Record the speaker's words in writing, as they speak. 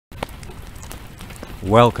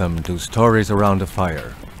Welcome to Stories Around a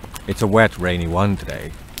Fire. It's a wet, rainy one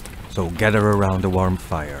today, so gather around a warm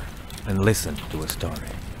fire and listen to a story.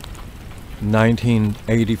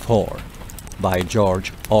 1984 by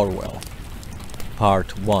George Orwell.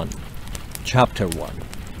 Part 1. Chapter 1.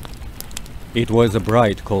 It was a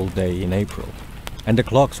bright, cold day in April, and the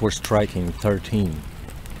clocks were striking 13.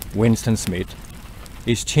 Winston Smith,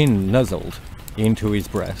 his chin nuzzled into his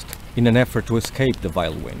breast in an effort to escape the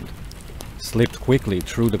vile wind, slipped quickly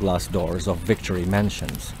through the glass doors of Victory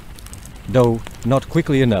Mansions, though not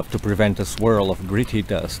quickly enough to prevent a swirl of gritty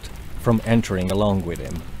dust from entering along with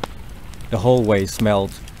him. The hallway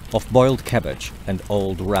smelled of boiled cabbage and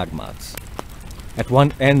old rag mats. At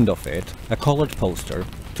one end of it, a colored poster,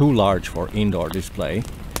 too large for indoor display,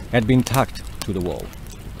 had been tacked to the wall.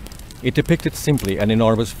 It depicted simply an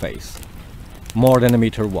enormous face, more than a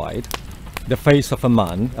meter wide, the face of a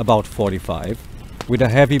man about 45, with a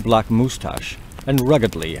heavy black moustache and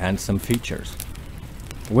ruggedly handsome features.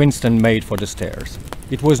 Winston made for the stairs.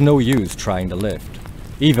 It was no use trying the lift.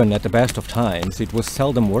 Even at the best of times, it was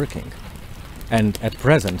seldom working. And at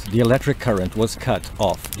present, the electric current was cut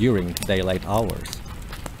off during daylight hours.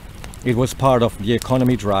 It was part of the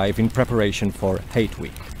economy drive in preparation for Hate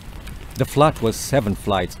Week. The flat was 7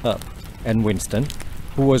 flights up, and Winston,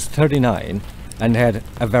 who was 39 and had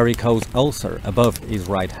a varicose ulcer above his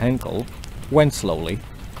right ankle, went slowly,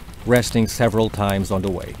 resting several times on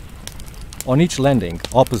the way. On each landing,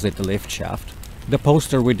 opposite the lift shaft, the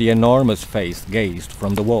poster with the enormous face gazed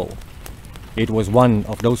from the wall. It was one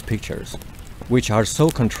of those pictures, which are so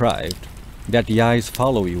contrived that the eyes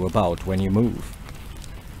follow you about when you move.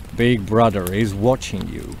 "Big Brother is watching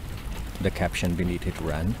you," the caption beneath it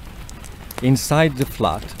ran. Inside the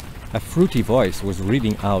flat, a fruity voice was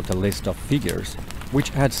reading out a list of figures which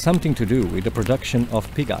had something to do with the production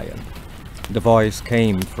of pig iron. The voice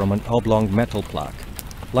came from an oblong metal plaque,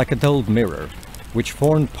 like a dulled mirror, which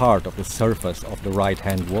formed part of the surface of the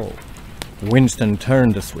right-hand wall. Winston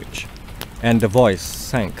turned the switch, and the voice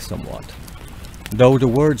sank somewhat, though the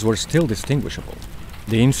words were still distinguishable.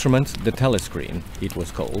 The instrument, the telescreen, it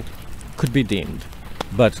was called, could be dimmed,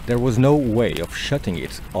 but there was no way of shutting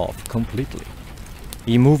it off completely.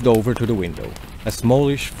 He moved over to the window, a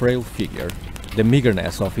smallish, frail figure, the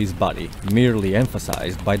meagerness of his body merely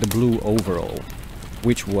emphasized by the blue overall,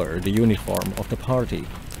 which were the uniform of the party.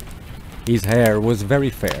 His hair was very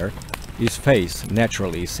fair, his face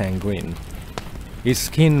naturally sanguine, his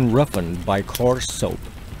skin roughened by coarse soap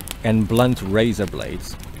and blunt razor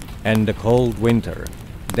blades, and the cold winter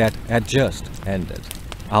that had just ended.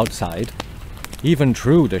 Outside, even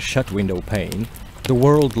through the shut window pane, the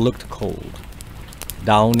world looked cold.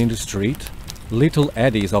 Down in the street, little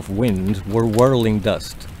eddies of wind were whirling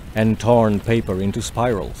dust and torn paper into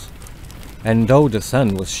spirals. And though the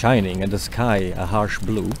sun was shining and the sky a harsh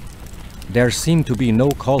blue, there seemed to be no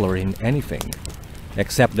color in anything,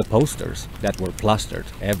 except the posters that were plastered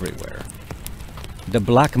everywhere. The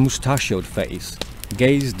black mustachioed face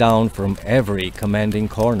gazed down from every commanding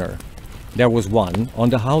corner. There was one on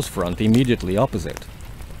the house front immediately opposite.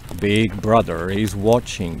 "Big Brother is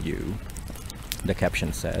watching you," the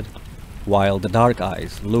caption said, while the dark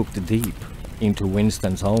eyes looked deep into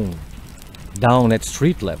Winston's own. Down at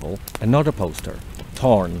street level, another poster,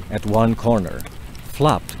 torn at one corner,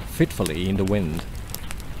 flapped fitfully in the wind,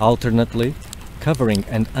 alternately covering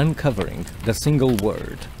and uncovering the single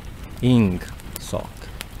word, "Ingsoc,"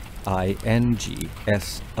 I-N-G-S-O-C.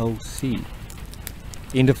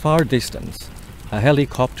 In the far distance, a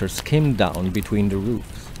helicopter skimmed down between the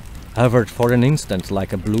roofs, hovered for an instant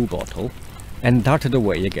like a blue bottle, and darted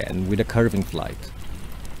away again with a curving flight.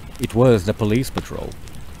 It was the police patrol,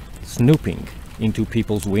 snooping into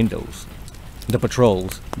people's windows. The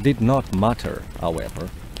patrols did not matter,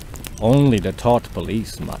 however. Only the thought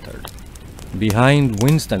police mattered. Behind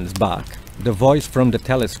Winston's back, the voice from the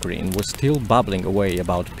telescreen was still babbling away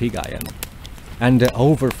about pig iron, and the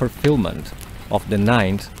over-fulfillment of the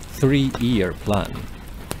 9th 3-year plan.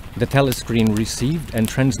 The telescreen received and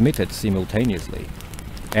transmitted simultaneously.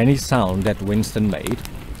 Any sound that Winston made,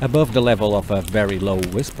 above the level of a very low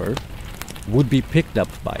whisper, would be picked up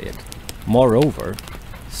by it. Moreover,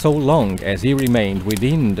 so long as he remained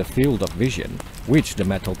within the field of vision which the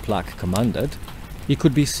metal plaque commanded, he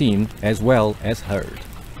could be seen as well as heard.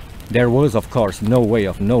 There was, of course, no way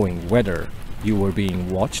of knowing whether you were being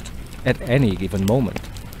watched at any given moment,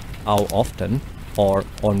 how often, or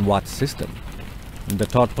on what system. The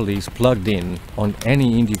thought police plugged in on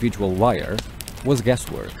any individual wire was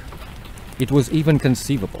guesswork. It was even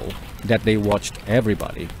conceivable that they watched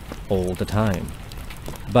everybody all the time.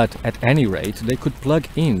 But at any rate, they could plug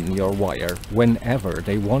in your wire whenever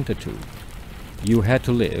they wanted to. you had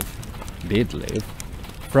to live, did live,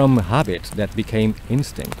 from habit that became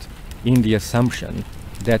instinct, in the assumption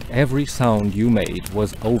that every sound you made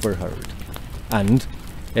was overheard, and,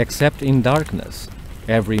 except in darkness,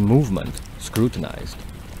 every movement scrutinized.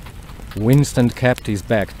 Winston kept his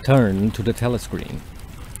back turned to the telescreen.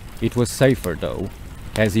 It was safer, though,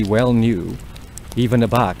 as he well knew, even a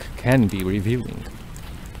back can be revealing.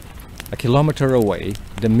 A kilometer away,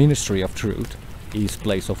 the Ministry of Truth, his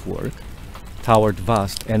place of work, towered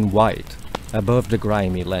vast and white above the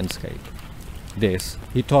grimy landscape. This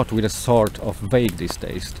he thought with a sort of vague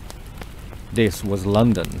distaste. This was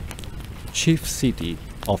London, chief city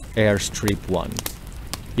of Airstrip 1,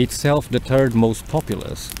 itself the third most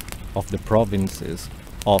populous of the provinces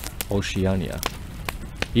of Oceania.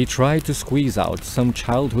 He tried to squeeze out some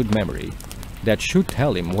childhood memory that should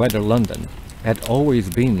tell him whether London had always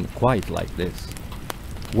been quite like this.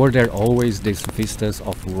 Were there always these vistas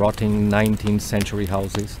of rotting 19th century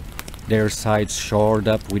houses, their sides shored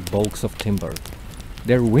up with bulks of timber,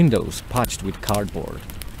 their windows patched with cardboard,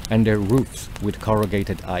 and their roofs with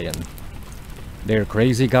corrugated iron, their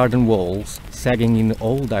crazy garden walls sagging in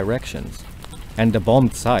all directions, and the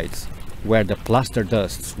bombed sites where the plaster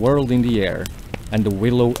dust swirled in the air and the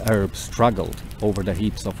willow herb struggled over the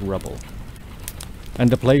heaps of rubble, and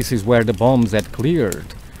the places where the bombs had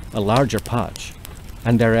cleared a larger patch,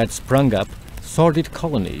 and there had sprung up sordid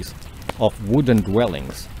colonies of wooden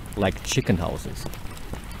dwellings like chicken houses.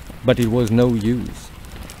 But it was no use.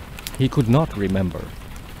 He could not remember.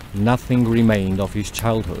 Nothing remained of his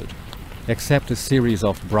childhood, except a series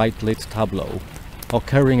of bright-lit tableaux,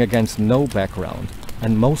 occurring against no background,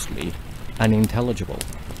 and mostly unintelligible.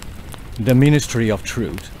 The Ministry of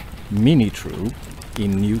Truth, Mini-True,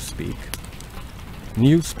 in Newspeak.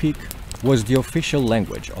 Newspeak was the official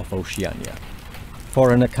language of Oceania.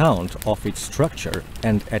 For an account of its structure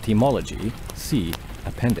and etymology, see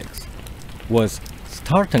Appendix, was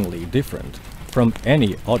startlingly different from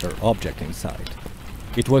any other object in sight.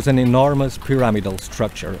 It was an enormous pyramidal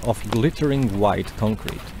structure of glittering white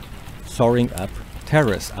concrete, soaring up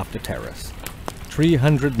terrace after terrace,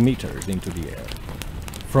 300 meters into the air.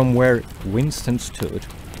 From where Winston stood,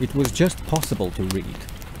 it was just possible to read,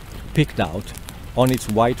 picked out on its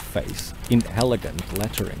white face in elegant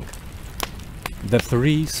lettering, the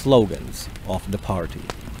three slogans of the party.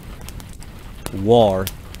 War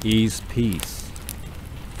is peace.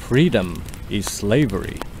 Freedom is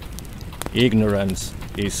slavery. Ignorance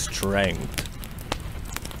is strength.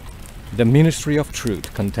 The Ministry of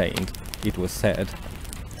Truth contained, it was said,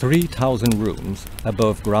 3,000 rooms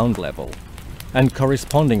above ground level and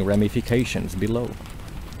corresponding ramifications below.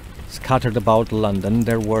 Scattered about London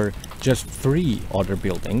there were just 3 other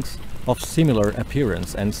buildings of similar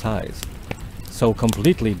appearance and size. So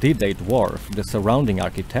completely did they dwarf the surrounding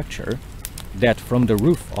architecture that from the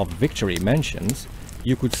roof of Victory Mansions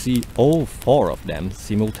you could see all 4 of them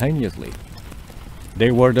simultaneously.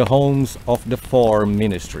 They were the homes of the 4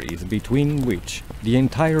 ministries between which the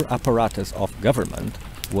entire apparatus of government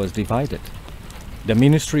was divided. The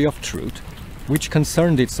Ministry of Truth, which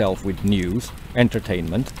concerned itself with news,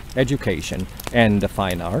 entertainment, education, and the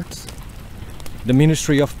fine arts. The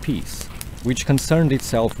Ministry of Peace, which concerned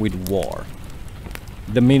itself with war.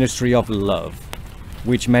 The Ministry of Love,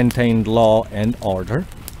 which maintained law and order.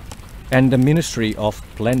 And the Ministry of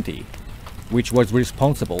Plenty, which was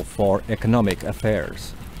responsible for economic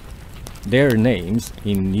affairs. Their names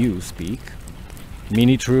in Newspeak: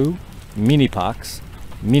 Mini-True, Mini-Pax,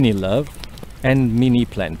 Mini-Love, and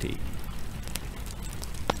Mini-Plenty.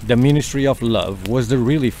 The Ministry of Love was the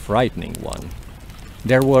really frightening one.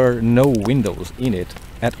 There were no windows in it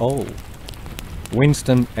at all.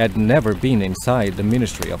 Winston had never been inside the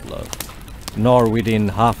Ministry of Love, nor within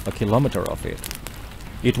half a kilometer of it.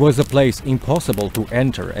 It was a place impossible to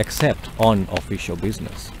enter except on official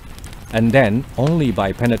business, and then only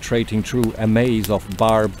by penetrating through a maze of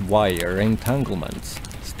barbed wire entanglements,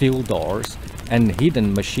 steel doors, and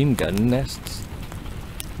hidden machine gun nests.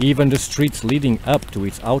 Even the streets leading up to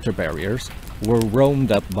its outer barriers were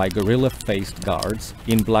roamed up by gorilla-faced guards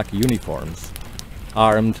in black uniforms,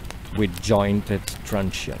 armed with jointed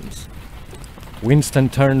truncheons. Winston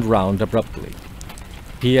turned round abruptly.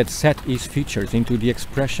 He had set his features into the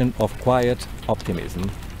expression of quiet optimism,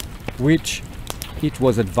 which it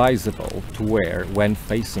was advisable to wear when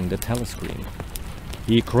facing the telescreen.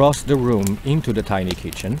 He crossed the room into the tiny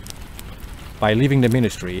kitchen. By leaving the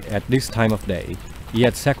ministry at this time of day, he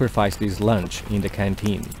had sacrificed his lunch in the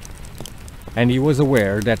canteen, and he was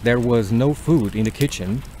aware that there was no food in the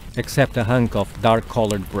kitchen except a hunk of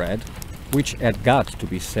dark-colored bread, which had got to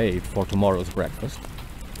be saved for tomorrow's breakfast.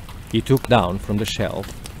 He took down from the shelf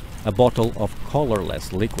a bottle of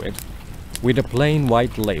colorless liquid with a plain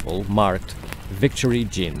white label marked Victory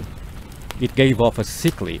Gin. It gave off a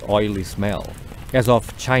sickly, oily smell, as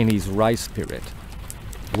of Chinese rice spirit.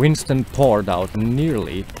 Winston poured out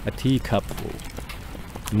nearly a teacupful,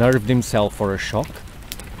 nerved himself for a shock,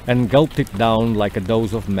 and gulped it down like a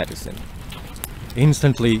dose of medicine.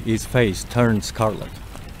 Instantly his face turned scarlet,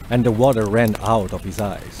 and the water ran out of his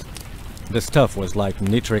eyes. The stuff was like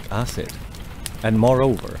nitric acid, and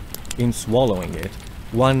moreover, in swallowing it,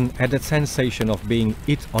 one had the sensation of being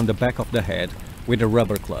hit on the back of the head with a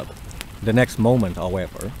rubber club. The next moment,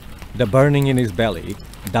 however, the burning in his belly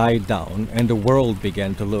died down and the world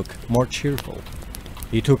began to look more cheerful.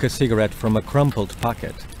 He took a cigarette from a crumpled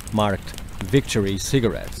packet marked Victory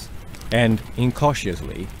Cigarettes and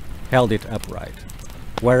incautiously held it upright,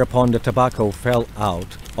 whereupon the tobacco fell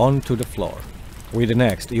out onto the floor. With the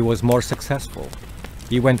next he was more successful.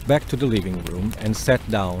 He went back to the living room and sat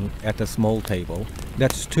down at a small table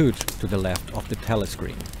that stood to the left of the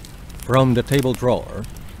telescreen. From the table drawer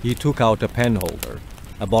he took out a pen holder,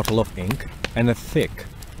 a bottle of ink, and a thick,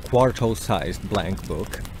 quarto-sized blank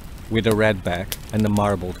book with a red back and a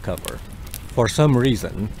marbled cover. For some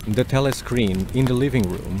reason, the telescreen in the living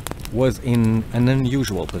room was in an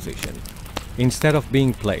unusual position. Instead of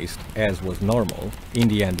being placed, as was normal, in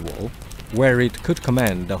the end wall, where it could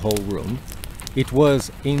command the whole room, it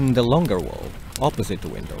was in the longer wall, opposite the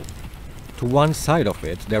window. To one side of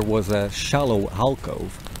it there was a shallow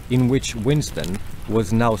alcove in which Winston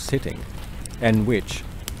was now sitting, and which,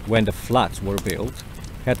 when the flats were built,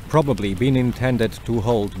 had probably been intended to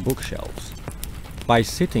hold bookshelves. By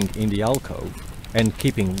sitting in the alcove and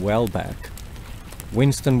keeping well back,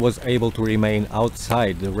 Winston was able to remain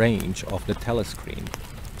outside the range of the telescreen,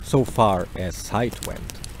 so far as sight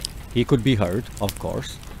went. He could be heard, of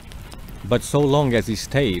course, but so long as he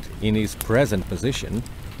stayed in his present position,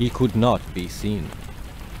 he could not be seen.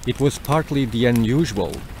 It was partly the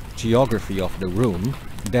unusual geography of the room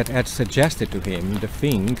that had suggested to him the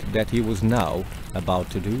thing that he was now about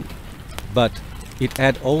to do. But it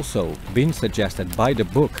had also been suggested by the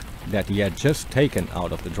book that he had just taken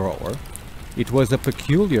out of the drawer. It was a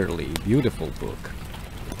peculiarly beautiful book.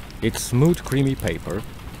 Its smooth creamy paper,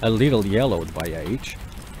 a little yellowed by age,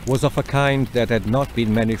 was of a kind that had not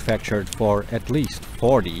been manufactured for at least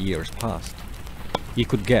 40 years past. He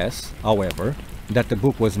could guess, however, that the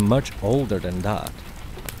book was much older than that.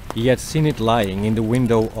 He had seen it lying in the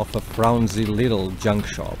window of a frowsy little junk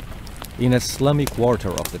shop in a slummy quarter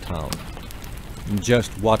of the town.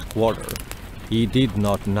 Just what quarter, he did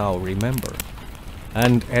not now remember,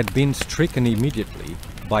 and had been stricken immediately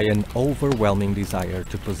by an overwhelming desire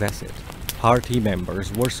to possess it. Party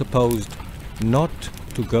members were supposed not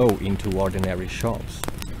to go into ordinary shops.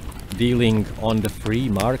 Dealing on the free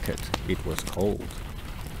market, it was called.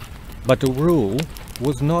 But the rule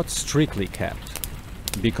was not strictly kept,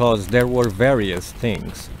 because there were various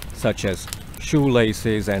things, such as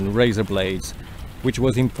shoelaces and razor blades, which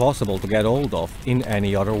was impossible to get hold of in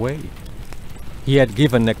any other way. He had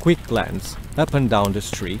given a quick glance up and down the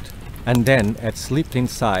street, and then had slipped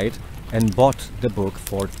inside and bought the book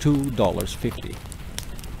for $2.50.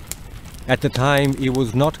 At the time he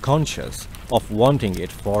was not conscious of wanting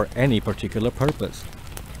it for any particular purpose.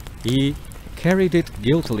 He carried it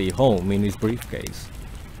guiltily home in his briefcase.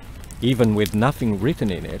 Even with nothing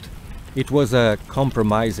written in it, it was a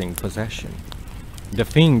compromising possession. The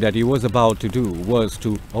thing that he was about to do was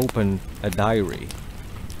to open a diary.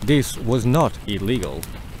 This was not illegal.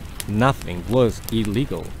 Nothing was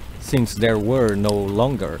illegal, since there were no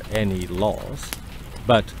longer any laws.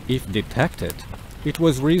 But if detected, it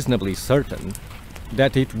was reasonably certain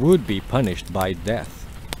that it would be punished by death,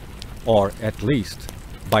 or at least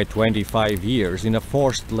by 25 years in a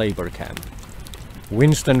forced labor camp.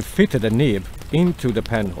 Winston fitted a nib into the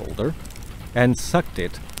pen holder and sucked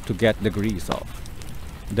it to get the grease off.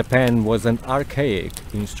 The pen was an archaic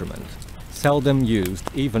instrument, seldom used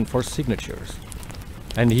even for signatures,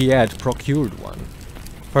 and he had procured one,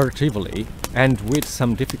 furtively and with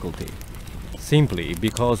some difficulty, simply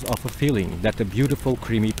because of a feeling that the beautiful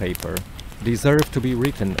creamy paper deserved to be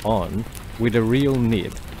written on with a real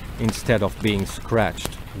nib instead of being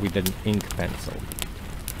scratched with an ink pencil.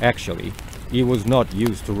 Actually, he was not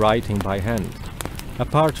used to writing by hand.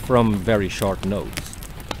 Apart from very short notes,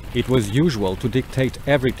 it was usual to dictate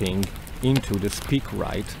everything into the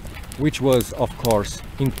speak-write, which was, of course,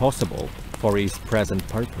 impossible for his present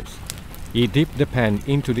purpose. He dipped the pen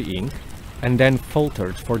into the ink and then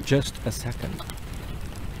faltered for just a second.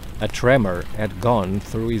 A tremor had gone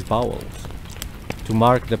through his bowels. To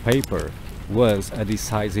mark the paper was a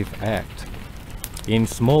decisive act. In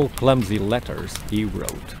small clumsy letters he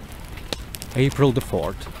wrote, April the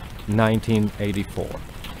 4th, 1984.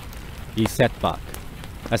 He sat back.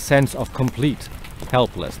 A sense of complete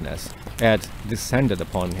helplessness had descended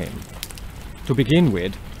upon him. To begin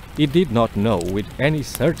with, he did not know with any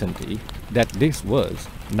certainty that this was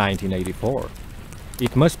 1984.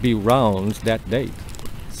 It must be round that date,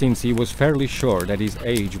 since he was fairly sure that his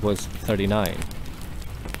age was 39.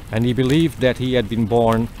 And he believed that he had been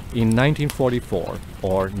born in 1944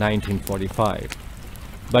 or 1945.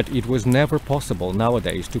 But it was never possible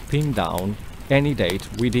nowadays to pin down any date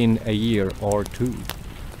within a year or two.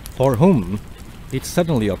 For whom, it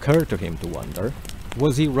suddenly occurred to him to wonder,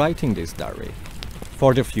 was he writing this diary?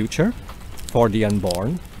 For the future? For the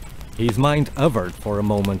unborn? His mind hovered for a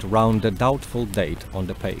moment round the doubtful date on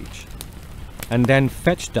the page, and then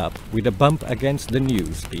fetched up with a bump against the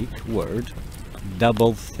newspeak word,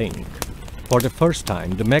 double think. For the first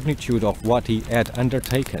time, the magnitude of what he had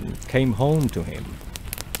undertaken came home to him.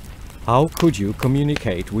 How could you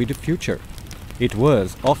communicate with the future? It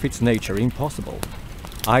was, of its nature, impossible.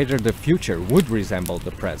 Either the future would resemble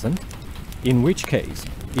the present, in which case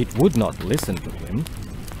it would not listen to him,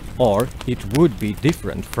 or it would be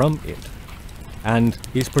different from it, and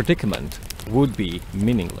his predicament would be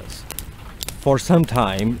meaningless. For some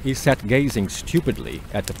time he sat gazing stupidly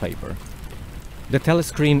at the paper. The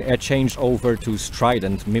telescreen had changed over to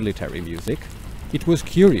strident military music. It was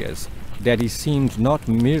curious that he seemed not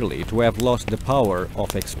merely to have lost the power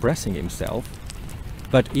of expressing himself,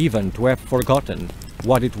 but even to have forgotten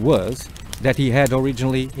what it was that he had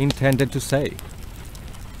originally intended to say.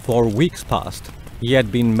 For weeks past, he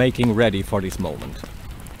had been making ready for this moment,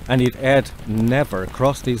 and it had never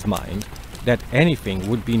crossed his mind that anything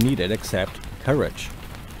would be needed except courage.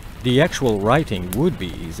 The actual writing would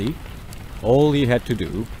be easy. All he had to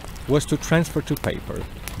do was to transfer to paper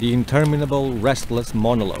the interminable, restless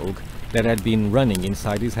monologue that had been running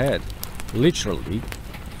inside his head, literally,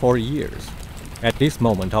 for years. At this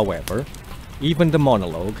moment, however, even the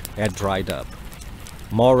monologue had dried up.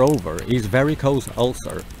 Moreover, his varicose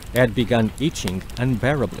ulcer had begun itching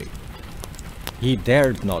unbearably. He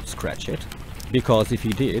dared not scratch it, because if he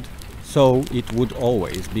did, so it would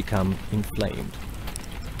always become inflamed.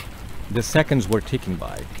 The seconds were ticking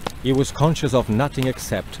by. He was conscious of nothing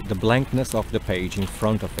except the blankness of the page in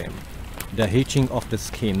front of him, the hitching of the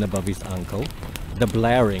skin above his ankle, the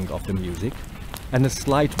blaring of the music, and a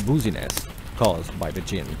slight booziness caused by the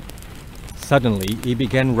gin. Suddenly he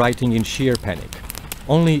began writing in sheer panic,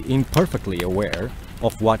 only imperfectly aware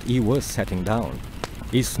of what he was setting down.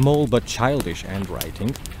 His small but childish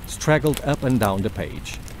handwriting straggled up and down the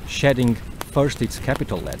page, shedding first its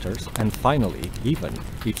capital letters and finally even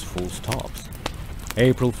its full stops.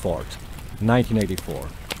 April 4th, 1984.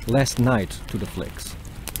 Last night to the flicks.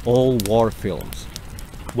 All war films.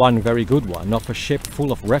 One very good one of a ship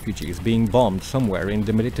full of refugees being bombed somewhere in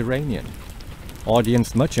the Mediterranean.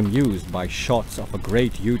 Audience much amused by shots of a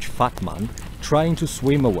great huge fat man trying to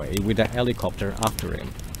swim away with a helicopter after him.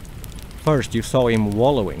 First you saw him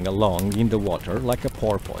wallowing along in the water like a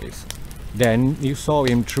porpoise. Then you saw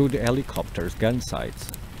him through the helicopter's gun sights.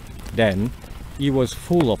 Then he was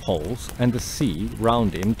full of holes and the sea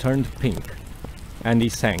round him turned pink, and he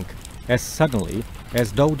sank as suddenly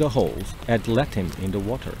as though the holes had let him in the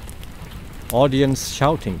water. Audience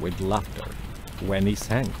shouting with laughter when he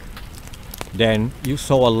sank. Then you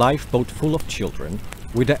saw a lifeboat full of children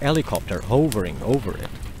with a helicopter hovering over it.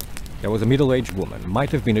 There was a middle-aged woman,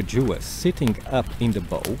 might have been a Jewess, sitting up in the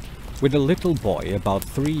bow with a little boy about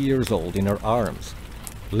 3 years old in her arms.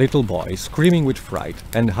 Little boy screaming with fright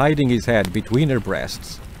and hiding his head between her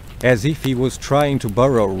breasts as if he was trying to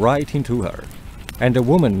burrow right into her, and a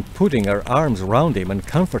woman putting her arms round him and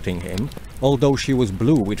comforting him, although she was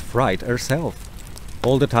blue with fright herself,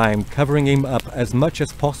 all the time covering him up as much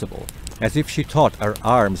as possible, as if she thought her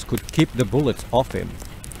arms could keep the bullets off him.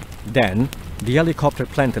 Then the helicopter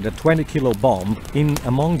planted a 20-kilo bomb in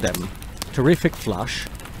among them, terrific flash,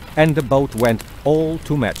 and the boat went all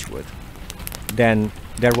to matchwood. Then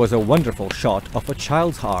there was a wonderful shot of a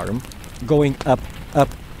child's arm going up, up,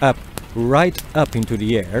 up, right up into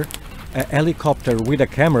the air. A helicopter with a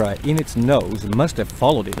camera in its nose must have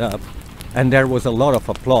followed it up, and there was a lot of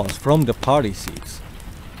applause from the party seats.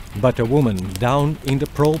 But a woman down in the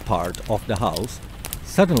prow part of the house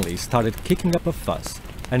suddenly started kicking up a fuss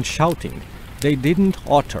and shouting they didn't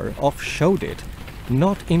oughter of showed it,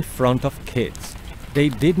 not in front of kids. They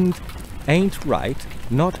didn't, ain't right,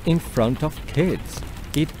 not in front of kids.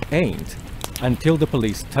 It ain't, until the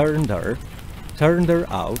police turned her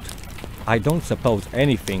out. I don't suppose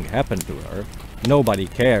anything happened to her. Nobody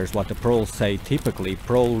cares what the proles say. Typically,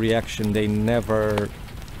 prole reaction, they never...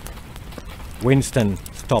 Winston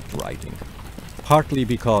stopped writing. partly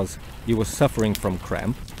because he was suffering from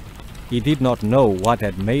cramp. He did not know what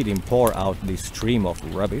had made him pour out this stream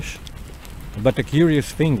of rubbish. But the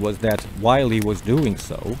curious thing was that while he was doing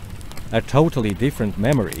so, a totally different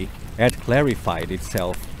memory had clarified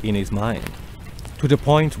itself in his mind, to the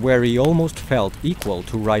point where he almost felt equal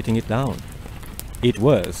to writing it down. It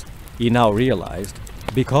was, he now realized,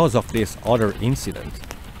 because of this other incident,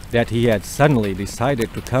 that he had suddenly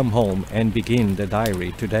decided to come home and begin the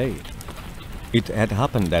diary today. It had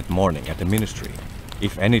happened that morning at the ministry,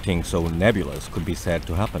 if anything so nebulous could be said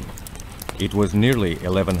to happen. It was nearly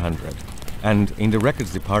 1100, and in the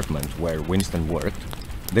records department where Winston worked,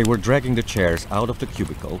 they were dragging the chairs out of the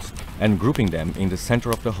cubicles and grouping them in the center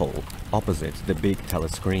of the hall opposite the big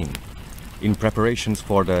telescreen, in preparations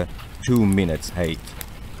for the 2 minutes hate.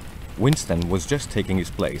 Winston was just taking his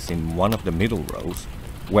place in one of the middle rows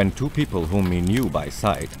when two people whom he knew by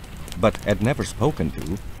sight, but had never spoken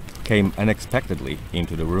to, came unexpectedly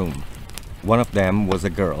into the room. One of them was a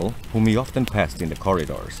girl whom he often passed in the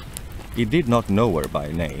corridors. He did not know her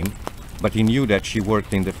by name, but he knew that she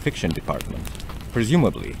worked in the fiction department,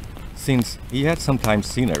 presumably, since he had sometimes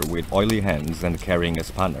seen her with oily hands and carrying a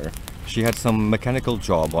spanner. She had some mechanical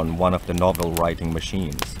job on one of the novel-writing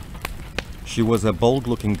machines. She was a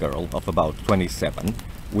bold-looking girl of about 27,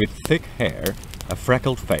 with thick hair, a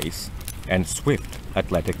freckled face, and swift,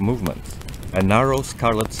 athletic movements. A narrow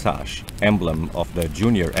scarlet sash, emblem of the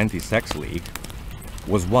Junior Anti-Sex League,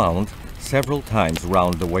 was wound several times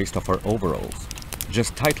round the waist of her overalls,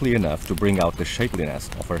 just tightly enough to bring out the shapeliness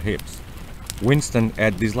of her hips. Winston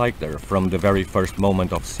had disliked her from the very first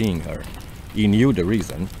moment of seeing her. He knew the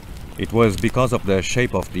reason. It was because of the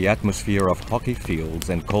shape of the atmosphere of hockey fields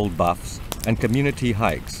and cold baths and community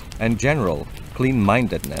hikes and general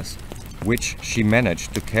clean-mindedness which she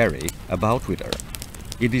managed to carry about with her.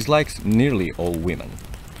 He disliked nearly all women,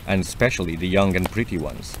 and especially the young and pretty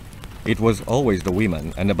ones. It was always the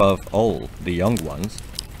women, and above all the young ones,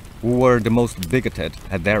 who were the most bigoted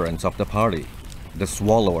adherents of the party, the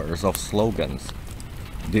swallowers of slogans,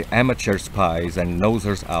 the amateur spies and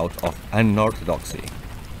nosers out of unorthodoxy.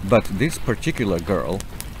 But this particular girl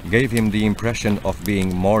gave him the impression of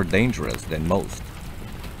being more dangerous than most.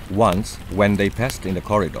 Once, when they passed in the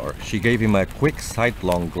corridor, she gave him a quick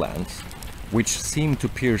sidelong glance, which seemed to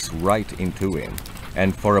pierce right into him,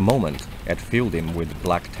 and for a moment had filled him with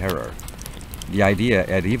black terror. The idea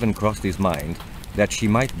had even crossed his mind that she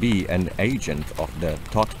might be an agent of the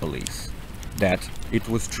thought police. That, it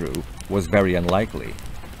was true, was very unlikely.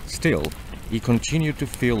 Still, he continued to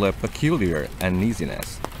feel a peculiar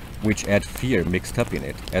uneasiness, which had fear mixed up in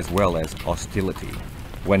it as well as hostility,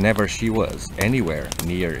 whenever she was anywhere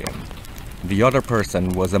near him. The other person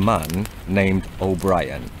was a man named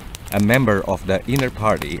O'Brien, a member of the inner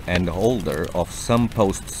party and holder of some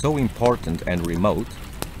post so important and remote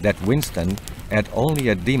that Winston had only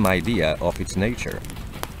a dim idea of its nature.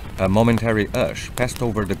 A momentary hush passed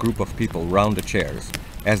over the group of people round the chairs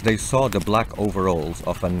as they saw the black overalls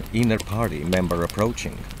of an inner party member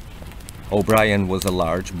approaching. O'Brien was a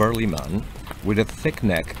large, burly man with a thick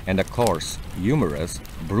neck and a coarse, humorous,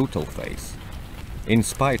 brutal face. In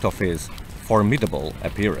spite of his formidable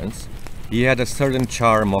appearance, he had a certain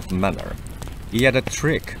charm of manner. He had a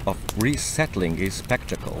trick of resettling his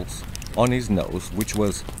spectacles on his nose which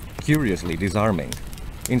was curiously disarming.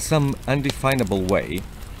 In some undefinable way,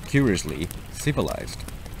 curiously civilized.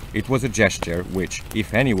 It was a gesture which,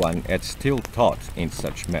 if anyone had still thought in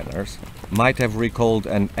such manners, might have recalled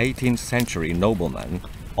an 18th century nobleman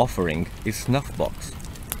offering his snuff-box.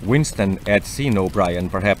 Winston had seen O'Brien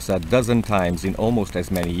perhaps a dozen times in almost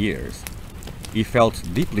as many years. He felt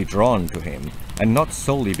deeply drawn to him, and not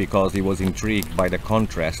solely because he was intrigued by the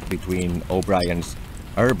contrast between O'Brien's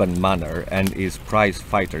urban manner and his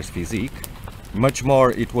prize-fighter's physique. Much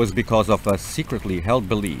more it was because of a secretly held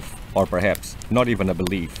belief, or perhaps not even a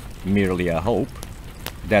belief, merely a hope,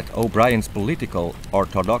 that O'Brien's political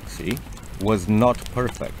orthodoxy was not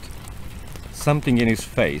perfect. Something in his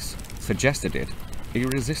face suggested it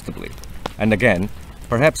irresistibly. And again,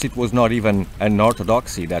 perhaps it was not even an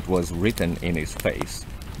orthodoxy that was written in his face,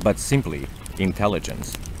 but simply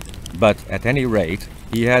intelligence. But at any rate,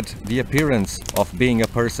 he had the appearance of being a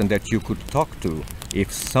person that you could talk to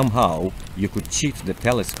if somehow you could cheat the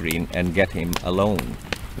telescreen and get him alone.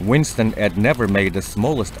 Winston had never made the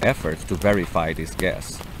smallest effort to verify this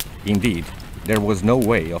guess. Indeed, there was no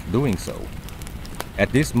way of doing so.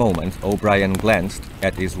 At this moment, O'Brien glanced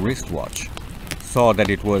at his wristwatch, saw that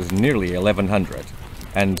it was nearly 1100,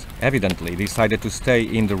 and evidently decided to stay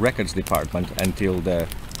in the records department until the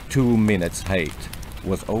 2 minutes hate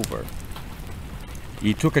was over.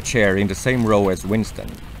 He took a chair in the same row as Winston,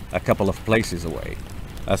 a couple of places away.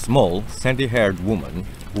 A small, sandy-haired woman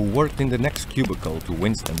who worked in the next cubicle to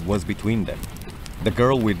Winston was between them. The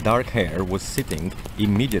girl with dark hair was sitting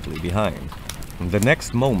immediately behind. The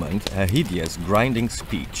next moment, a hideous, grinding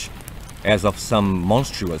speech, as of some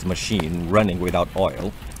monstrous machine running without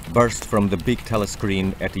oil, burst from the big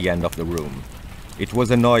telescreen at the end of the room. It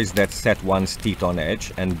was a noise that set one's teeth on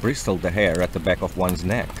edge and bristled the hair at the back of one's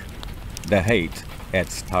neck. The hate had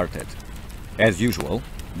started. As usual,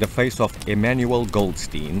 the face of Emmanuel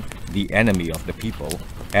Goldstein, the enemy of the people,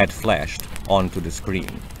 had flashed onto the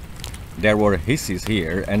screen. There were hisses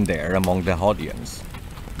here and there among the audience.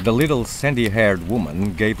 The little sandy-haired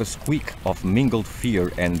woman gave a squeak of mingled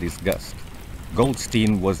fear and disgust.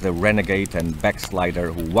 Goldstein was the renegade and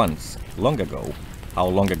backslider who once, long ago, how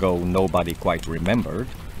long ago nobody quite remembered,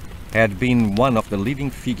 had been one of the leading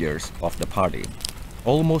figures of the party,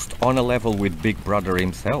 almost on a level with Big Brother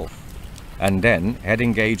himself, and then had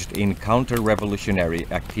engaged in counter-revolutionary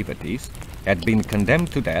activities, had been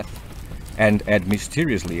condemned to death, and had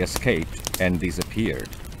mysteriously escaped and disappeared.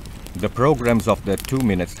 The programs of the 2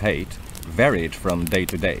 Minutes Hate varied from day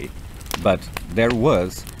to day, but there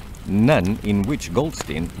was none in which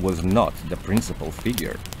Goldstein was not the principal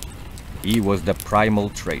figure. He was the primal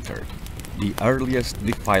traitor, the earliest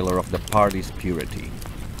defiler of the party's purity.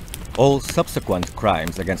 All subsequent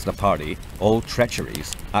crimes against the party, all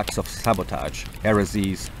treacheries, acts of sabotage,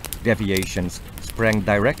 heresies, deviations, sprang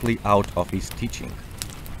directly out of his teaching.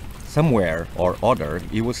 Somewhere or other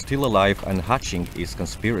he was still alive and hatching his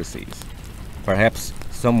conspiracies, perhaps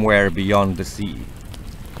somewhere beyond the sea,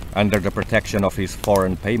 under the protection of his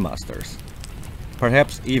foreign paymasters.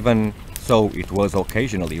 Perhaps even, so it was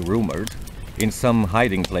occasionally rumored, in some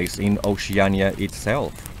hiding place in Oceania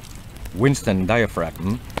itself. Winston's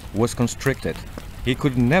diaphragm was constricted. He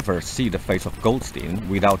could never see the face of Goldstein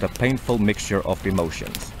without a painful mixture of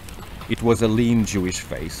emotions. It was a lean Jewish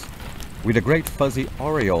face, with a great fuzzy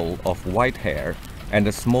aureole of white hair and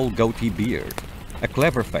a small goatee beard. A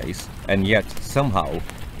clever face, and yet somehow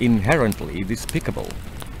inherently despicable,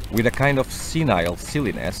 with a kind of senile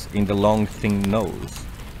silliness in the long thin nose,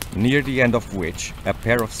 near the end of which a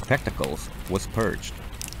pair of spectacles was perched.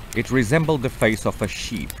 It resembled the face of a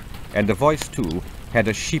sheep, and the voice too had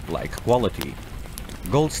a sheep-like quality.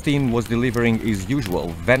 Goldstein was delivering his usual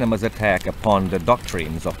venomous attack upon the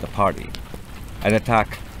doctrines of the party, an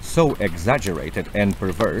attack so exaggerated and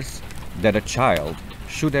perverse that a child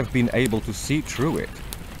should have been able to see through it,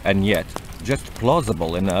 and yet just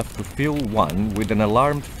plausible enough to fill one with an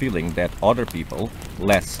alarmed feeling that other people,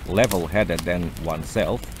 less level-headed than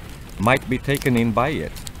oneself, might be taken in by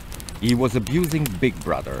it. He was abusing Big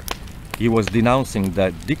Brother. He was denouncing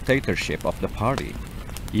the dictatorship of the party.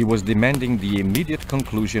 He was demanding the immediate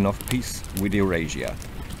conclusion of peace with Eurasia.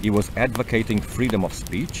 He was advocating freedom of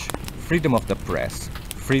speech, freedom of the press,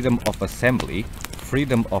 freedom of assembly,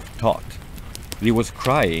 freedom of thought. He was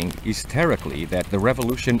crying hysterically that the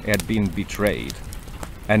revolution had been betrayed.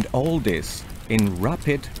 And all this in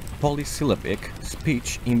rapid, polysyllabic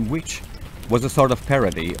speech in which was a sort of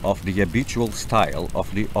parody of the habitual style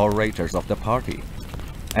of the orators of the party,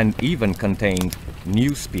 and even contained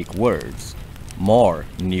newspeak words, more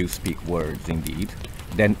newspeak words indeed,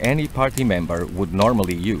 than any party member would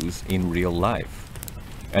normally use in real life.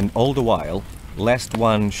 And all the while, lest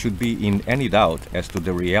one should be in any doubt as to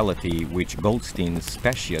the reality which Goldstein's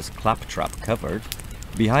specious claptrap covered,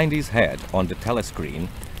 behind his head on the telescreen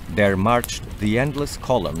there marched the endless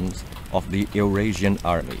columns of the Eurasian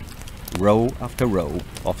army, row after row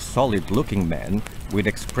of solid-looking men with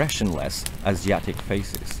expressionless Asiatic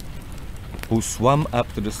faces, who swam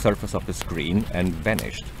up to the surface of the screen and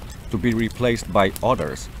vanished, to be replaced by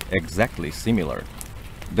others exactly similar.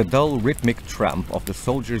 The dull rhythmic tramp of the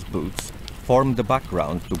soldiers' boots formed the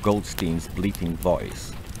background to Goldstein's bleating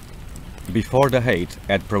voice. Before the hate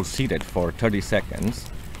had proceeded for 30 seconds,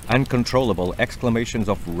 uncontrollable exclamations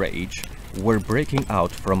of rage were breaking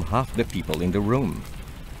out from half the people in the room.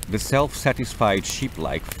 The self-satisfied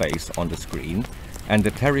sheep-like face on the screen and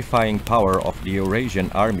the terrifying power of the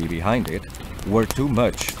Eurasian army behind it were too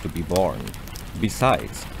much to be borne.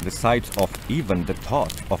 Besides, the sight of even the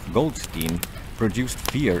thought of Goldstein produced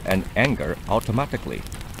fear and anger automatically.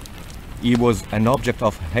 He was an object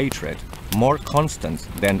of hatred more constant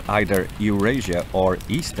than either Eurasia or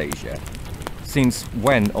Eastasia, since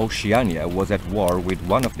when Oceania was at war with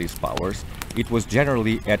one of these powers, it was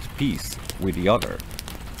generally at peace with the other.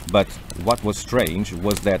 But what was strange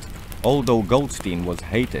was that, although Goldstein was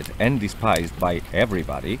hated and despised by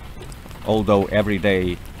everybody, although every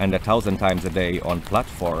day and 1,000 times a day on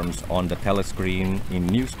platforms, on the telescreen, in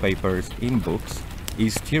newspapers, in books,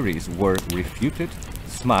 his theories were refuted,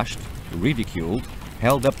 smashed, ridiculed,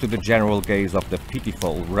 held up to the general gaze of the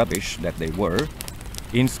pitiful rubbish that they were,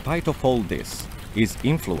 in spite of all this, his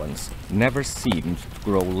influence never seemed to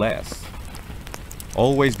grow less.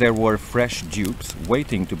 Always there were fresh dupes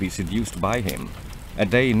waiting to be seduced by him. A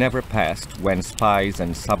day never passed when spies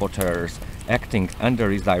and saboteurs acting under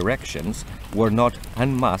his directions were not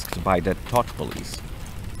unmasked by the thought police.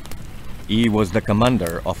 He was the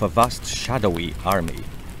commander of a vast shadowy army,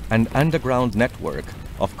 an underground network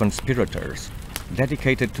of conspirators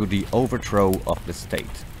dedicated to the overthrow of the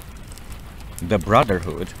state. The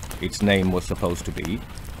Brotherhood, its name was supposed to be.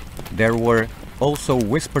 There were also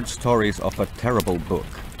whispered stories of a terrible book,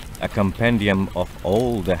 a compendium of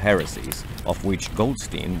all the heresies of which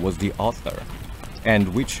Goldstein was the author,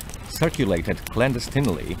 and which circulated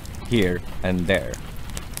clandestinely here and there.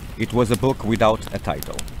 It was a book without a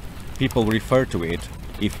title. People refer to it,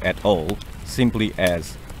 if at all, simply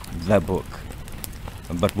as the book.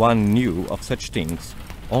 But one knew of such things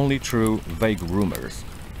only through vague rumors.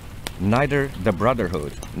 Neither the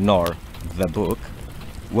Brotherhood nor the book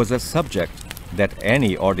was a subject that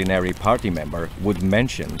any ordinary party member would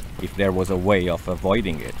mention if there was a way of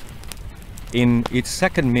avoiding it. In its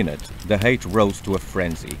second minute, the hate rose to a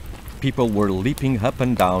frenzy. People were leaping up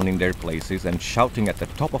and down in their places and shouting at the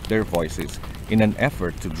top of their voices in an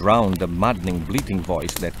effort to drown the maddening bleating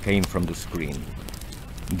voice that came from the screen.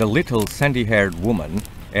 The little sandy-haired woman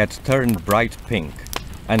had turned bright pink,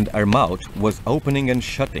 and her mouth was opening and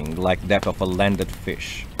shutting like that of a landed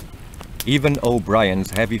fish. Even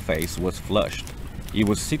O'Brien's heavy face was flushed. He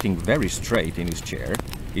was sitting very straight in his chair,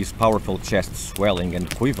 his powerful chest swelling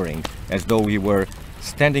and quivering as though he were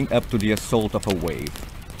standing up to the assault of a wave.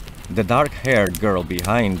 The dark-haired girl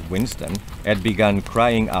behind Winston had begun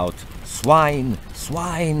crying out, "Swine!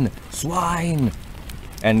 Swine! Swine!"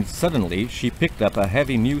 And suddenly she picked up a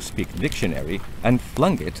heavy Newspeak dictionary and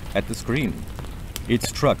flung it at the screen. It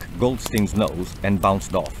struck Goldstein's nose and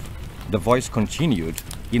bounced off. The voice continued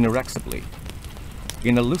inexorably.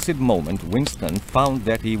 In a lucid moment, Winston found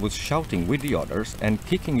that he was shouting with the others and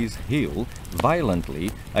kicking his heel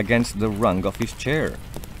violently against the rung of his chair.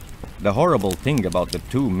 The horrible thing about the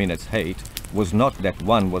 2 minutes hate was not that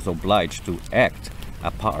one was obliged to act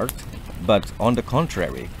a part, but on the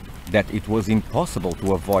contrary, that it was impossible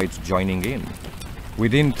to avoid joining in.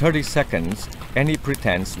 Within 30 seconds, any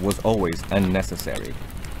pretense was always unnecessary.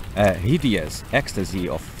 A hideous ecstasy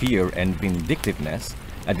of fear and vindictiveness,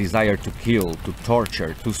 a desire to kill, to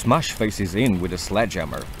torture, to smash faces in with a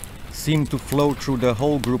sledgehammer, seemed to flow through the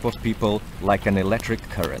whole group of people like an electric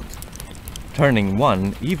current, turning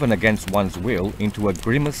one, even against one's will, into a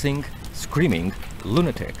grimacing, screaming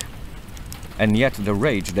lunatic. And yet the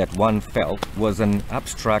rage that one felt was an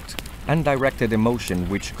abstract, undirected emotion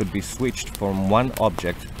which could be switched from one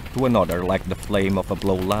object to another like the flame of a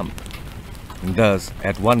glow lamp. Thus,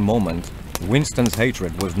 at one moment, Winston's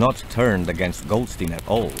hatred was not turned against Goldstein at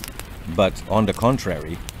all, but on the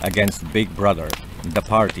contrary, against Big Brother, the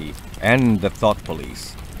party, and the thought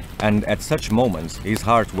police. And at such moments, his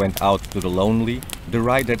heart went out to the lonely,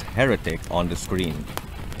 derided heretic on the screen,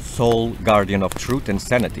 sole guardian of truth and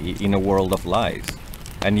sanity in a world of lies.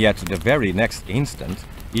 And yet the very next instant,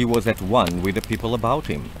 he was at one with the people about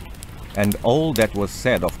him. And all that was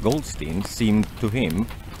said of Goldstein seemed to him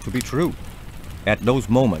to be true. At those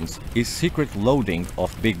moments, his secret loathing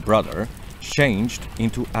of Big Brother changed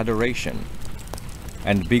into adoration.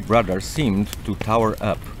 And Big Brother seemed to tower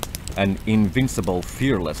up, an invincible,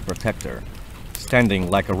 fearless protector, standing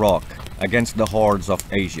like a rock against the hordes of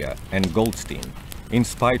Asia and Goldstein, in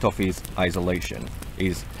spite of his isolation,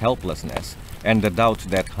 his helplessness, and the doubt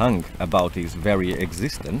that hung about his very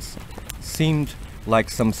existence, seemed like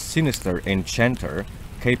some sinister enchanter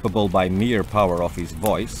capable by mere power of his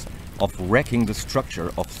voice of wrecking the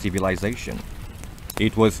structure of civilization.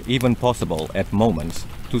 It was even possible at moments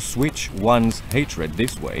to switch one's hatred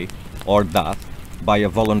this way or that by a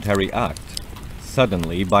voluntary act,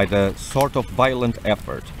 suddenly by the sort of violent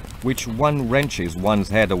effort which one wrenches one's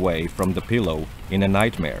head away from the pillow in a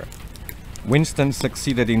nightmare. Winston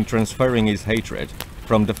succeeded in transferring his hatred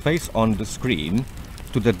from the face on the screen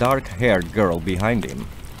to the dark-haired girl behind him.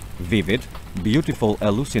 Vivid, beautiful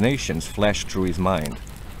hallucinations flashed through his mind.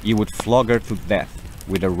 He would flog her to death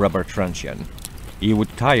with a rubber truncheon. He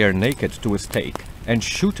would tie her naked to a stake and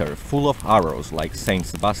shoot her full of arrows like Saint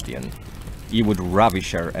Sebastian. He would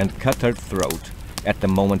ravish her and cut her throat at the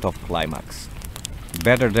moment of climax.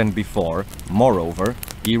 Better than before, moreover,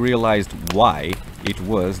 he realized why it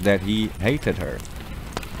was that he hated her.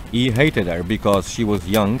 He hated her because she was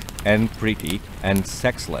young and pretty and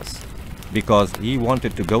sexless, because he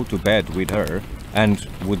wanted to go to bed with her and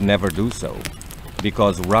would never do so.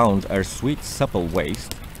 because round her sweet supple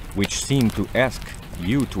waist, which seemed to ask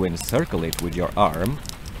you to encircle it with your arm,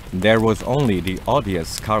 there was only the odious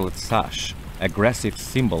scarlet sash, aggressive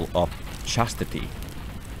symbol of chastity.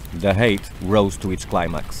 The hate rose to its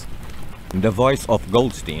climax. The voice of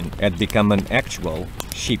Goldstein had become an actual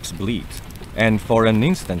sheep's bleat, and for an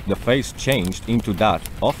instant the face changed into that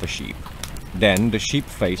of a sheep. Then the sheep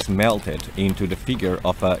face melted into the figure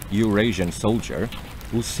of a Eurasian soldier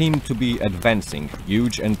who seemed to be advancing,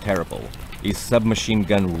 huge and terrible, his submachine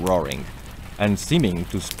gun roaring, and seeming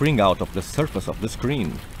to spring out of the surface of the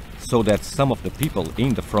screen, so that some of the people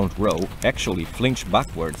in the front row actually flinched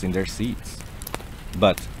backwards in their seats.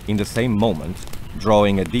 But in the same moment,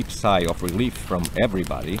 drawing a deep sigh of relief from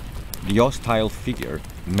everybody, the hostile figure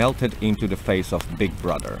melted into the face of Big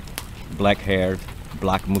Brother, black-haired,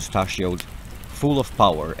 black-mustachioed, full of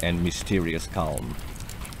power and mysterious calm,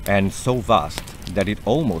 and so vast that it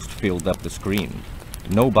almost filled up the screen.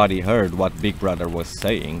 Nobody heard what Big Brother was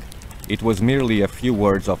saying. It was merely a few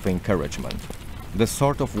words of encouragement, the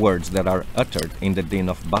sort of words that are uttered in the din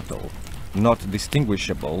of battle, not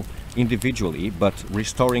distinguishable individually but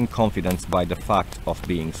restoring confidence by the fact of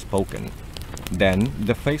being spoken. Then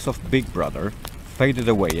the face of Big Brother faded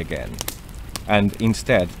away again, and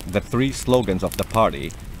instead the three slogans of the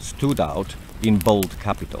party stood out in bold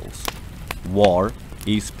capitals. War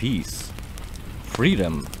is peace.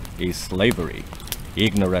 Freedom is slavery.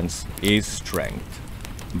 Ignorance is strength.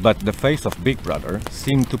 But the face of Big Brother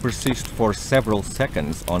seemed to persist for several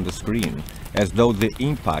seconds on the screen, as though the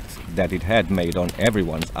impact that it had made on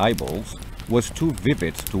everyone's eyeballs was too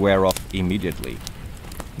vivid to wear off immediately.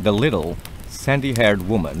 The little, sandy-haired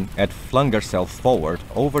woman had flung herself forward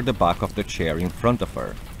over the back of the chair in front of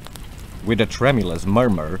her. With a tremulous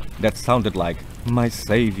murmur that sounded like, "My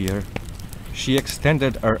savior," she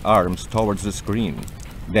extended her arms towards the screen.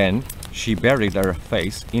 Then she buried her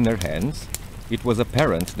face in her hands. It was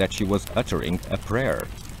apparent that she was uttering a prayer.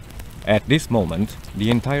 At this moment, the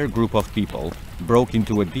entire group of people broke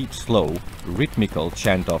into a deep, slow, rhythmical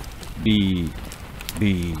chant of B,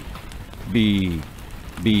 B, B,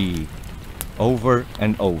 B, over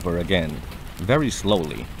and over again, very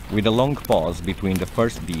slowly, with a long pause between the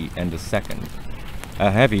first B and the second.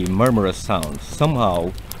 A heavy, murmurous sound,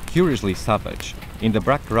 somehow curiously savage, in the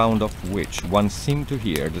background of which one seemed to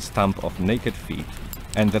hear the stamp of naked feet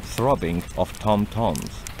and the throbbing of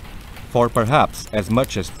tom-toms. For perhaps as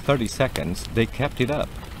much as 30 seconds they kept it up.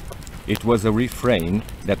 It was a refrain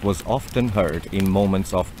that was often heard in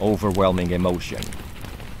moments of overwhelming emotion.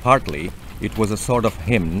 Partly, it was a sort of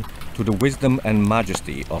hymn to the wisdom and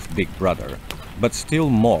majesty of Big Brother, but still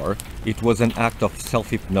more, it was an act of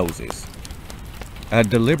self-hypnosis. A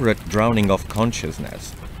deliberate drowning of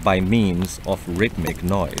consciousness by means of rhythmic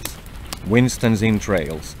noise. Winston's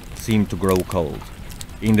entrails seemed to grow cold.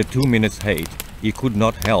 In the 2 minutes' hate, he could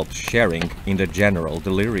not help sharing in the general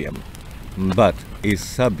delirium. But his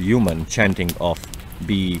subhuman chanting of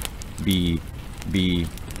B, B, B,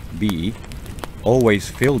 B always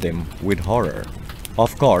filled him with horror.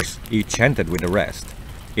 Of course, he chanted with the rest.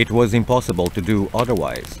 It was impossible to do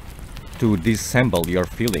otherwise. To dissemble your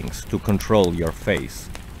feelings, to control your face,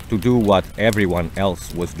 to do what everyone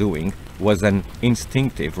else was doing, was an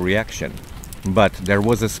instinctive reaction. But there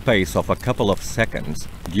was a space of a couple of seconds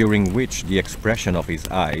during which the expression of his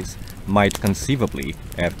eyes might conceivably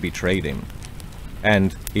have betrayed him.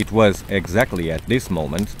 And it was exactly at this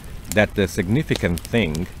moment that the significant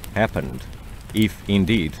thing happened, if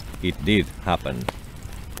indeed it did happen.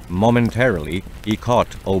 Momentarily, he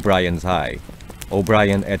caught O'Brien's eye.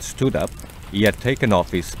 O'Brien had stood up, he had taken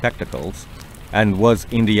off his spectacles, and was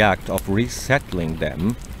in the act of resettling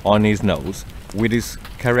them on his nose with his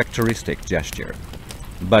characteristic gesture.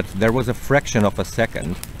 But there was a fraction of a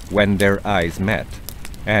second when their eyes met,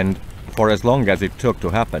 and for as long as it took to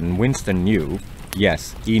happen, Winston knew,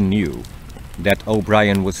 yes, he knew, that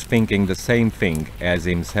O'Brien was thinking the same thing as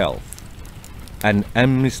himself. An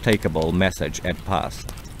unmistakable message had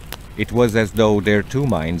passed. It was as though their two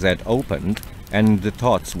minds had opened and the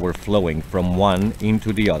thoughts were flowing from one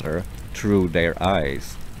into the other through their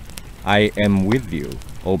eyes. "I am with you,"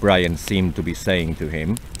 O'Brien seemed to be saying to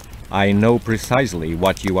him. "I know precisely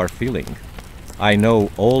what you are feeling. I know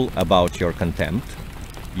all about your contempt,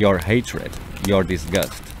 your hatred, your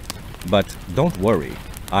disgust. But don't worry,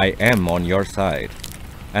 I am on your side."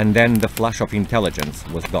 And then the flash of intelligence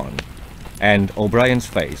was gone, and O'Brien's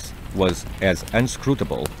face was as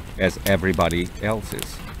inscrutable as everybody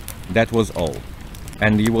else's. That was all,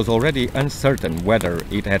 and he was already uncertain whether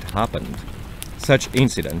it had happened. Such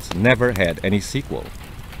incidents never had any sequel.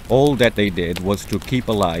 All that they did was to keep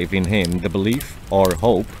alive in him the belief or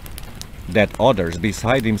hope that others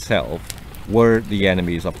beside himself were the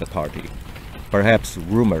enemies of the party. Perhaps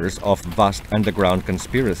rumors of vast underground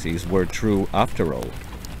conspiracies were true after all.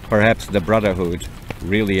 Perhaps the Brotherhood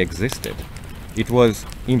really existed. It was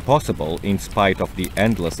impossible, in spite of the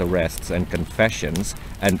endless arrests and confessions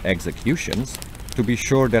and executions, to be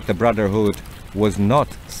sure that the Brotherhood was not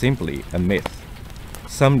simply a myth.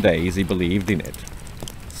 Some days he believed in it,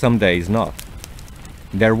 some days not.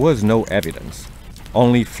 There was no evidence,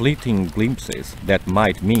 only fleeting glimpses that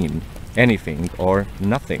might mean anything or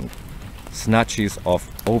nothing. Snatches of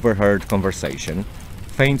overheard conversation,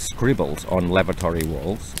 faint scribbles on lavatory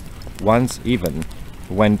walls, once even,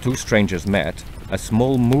 when two strangers met, a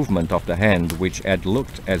small movement of the hand which had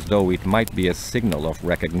looked as though it might be a signal of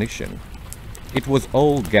recognition. It was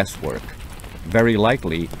all guesswork. Very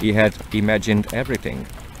likely he had imagined everything.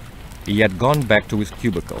 He had gone back to his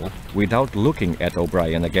cubicle without looking at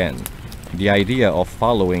O'Brien again. The idea of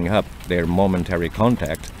following up their momentary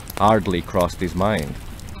contact hardly crossed his mind.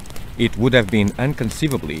 It would have been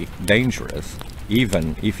inconceivably dangerous,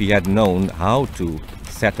 even if he had known how to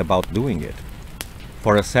set about doing it.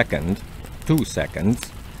 For a second, 2 seconds,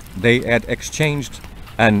 they had exchanged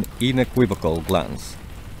an unequivocal glance,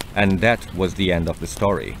 and that was the end of the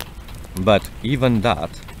story. But even that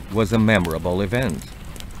was a memorable event.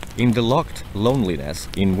 In the locked loneliness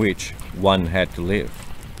in which one had to live,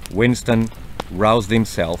 Winston roused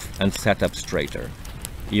himself and sat up straighter.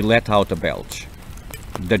 He let out a belch.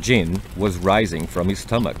 The gin was rising from his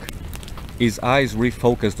stomach. His eyes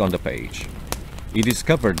refocused on the page. He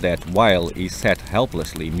discovered that while he sat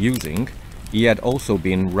helplessly musing, he had also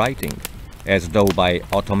been writing, as though by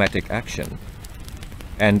automatic action.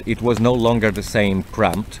 And it was no longer the same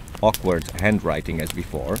cramped, awkward handwriting as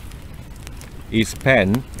before. His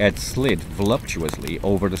pen had slid voluptuously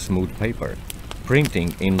over the smooth paper,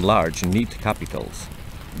 printing in large, neat capitals,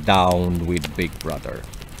 "Down with Big Brother.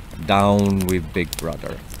 Down with Big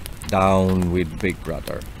Brother. Down with Big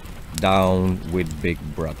Brother. Down with Big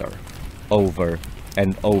Brother," over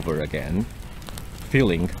and over again,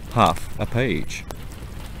 filling half a page.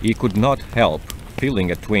 He could not help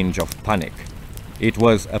feeling a twinge of panic. It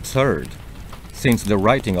was absurd, since the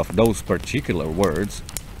writing of those particular words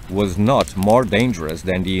was not more dangerous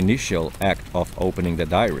than the initial act of opening the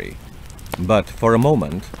diary. But for a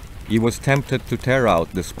moment, he was tempted to tear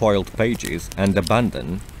out the spoiled pages and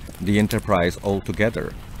abandon the enterprise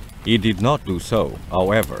altogether. He did not do so,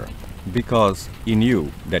 however, because he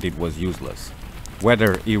knew that it was useless.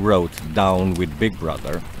 Whether he wrote "Down with Big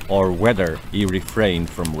Brother" or whether he refrained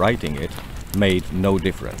from writing it made no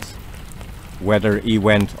difference. Whether he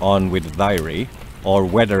went on with the diary or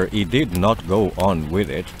whether he did not go on with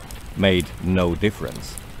it made no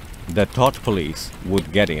difference. The thought police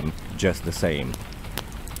would get him just the same.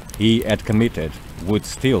 He had committed, would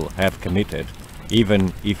still have committed,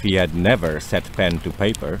 even if he had never set pen to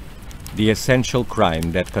paper, the essential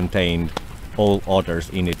crime that contained all others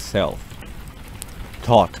in itself.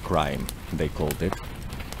 Thought crime, they called it.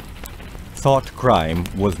 Thought crime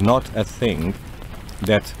was not a thing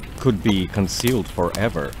that could be concealed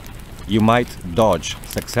forever. You might dodge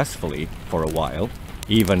successfully for a while,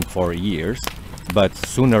 even for years, but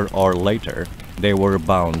sooner or later they were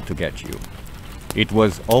bound to get you. It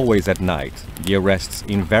was always at night. The arrests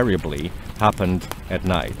invariably happened at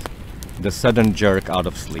night. The sudden jerk out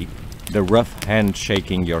of sleep, the rough hand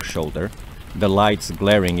shaking your shoulder, the lights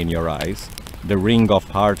glaring in your eyes, the ring of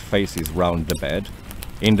hard faces round the bed.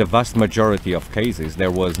 In the vast majority of cases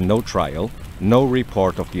there was no trial, no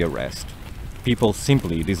report of the arrest. People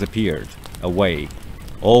simply disappeared, away,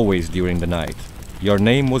 always during the night. Your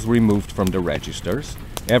name was removed from the registers.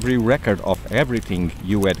 Every record of everything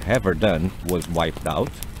you had ever done was wiped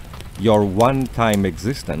out. Your one-time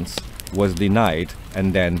existence was denied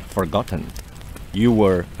and then forgotten. You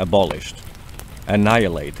were abolished,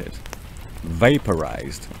 annihilated,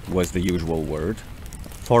 vaporized was the usual word.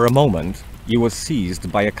 For a moment, he was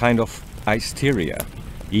seized by a kind of hysteria.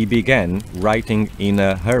 He began writing in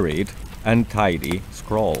a hurried, untidy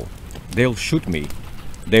scrawl. "They'll shoot me.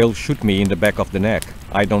 They'll shoot me in the back of the neck.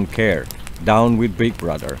 I don't care. Down with Big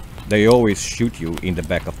Brother. They always shoot you in the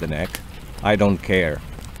back of the neck. I don't care.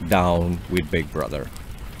 Down with Big Brother."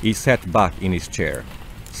 He sat back in his chair,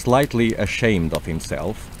 slightly ashamed of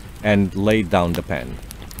himself, and laid down the pen.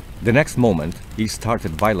 The next moment, he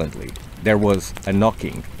started violently. There was a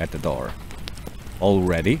knocking at the door.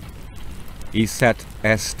 "Already?" He sat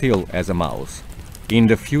as still as a mouse, in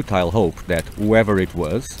the futile hope that whoever it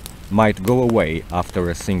was might go away after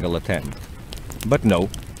a single attempt. But no,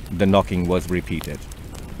 the knocking was repeated.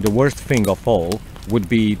 The worst thing of all would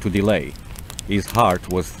be to delay. His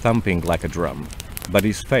heart was thumping like a drum. but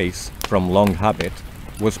his face, from long habit,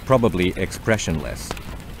 was probably expressionless.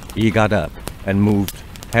 He got up and moved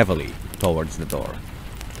heavily towards the door.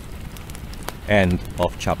 End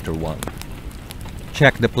of chapter 1.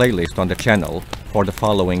 Check the playlist on the channel for the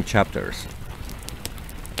following chapters.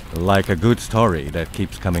 Like a good story that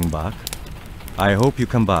keeps coming back? I hope you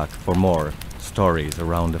come back for more stories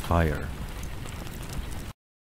around the fire.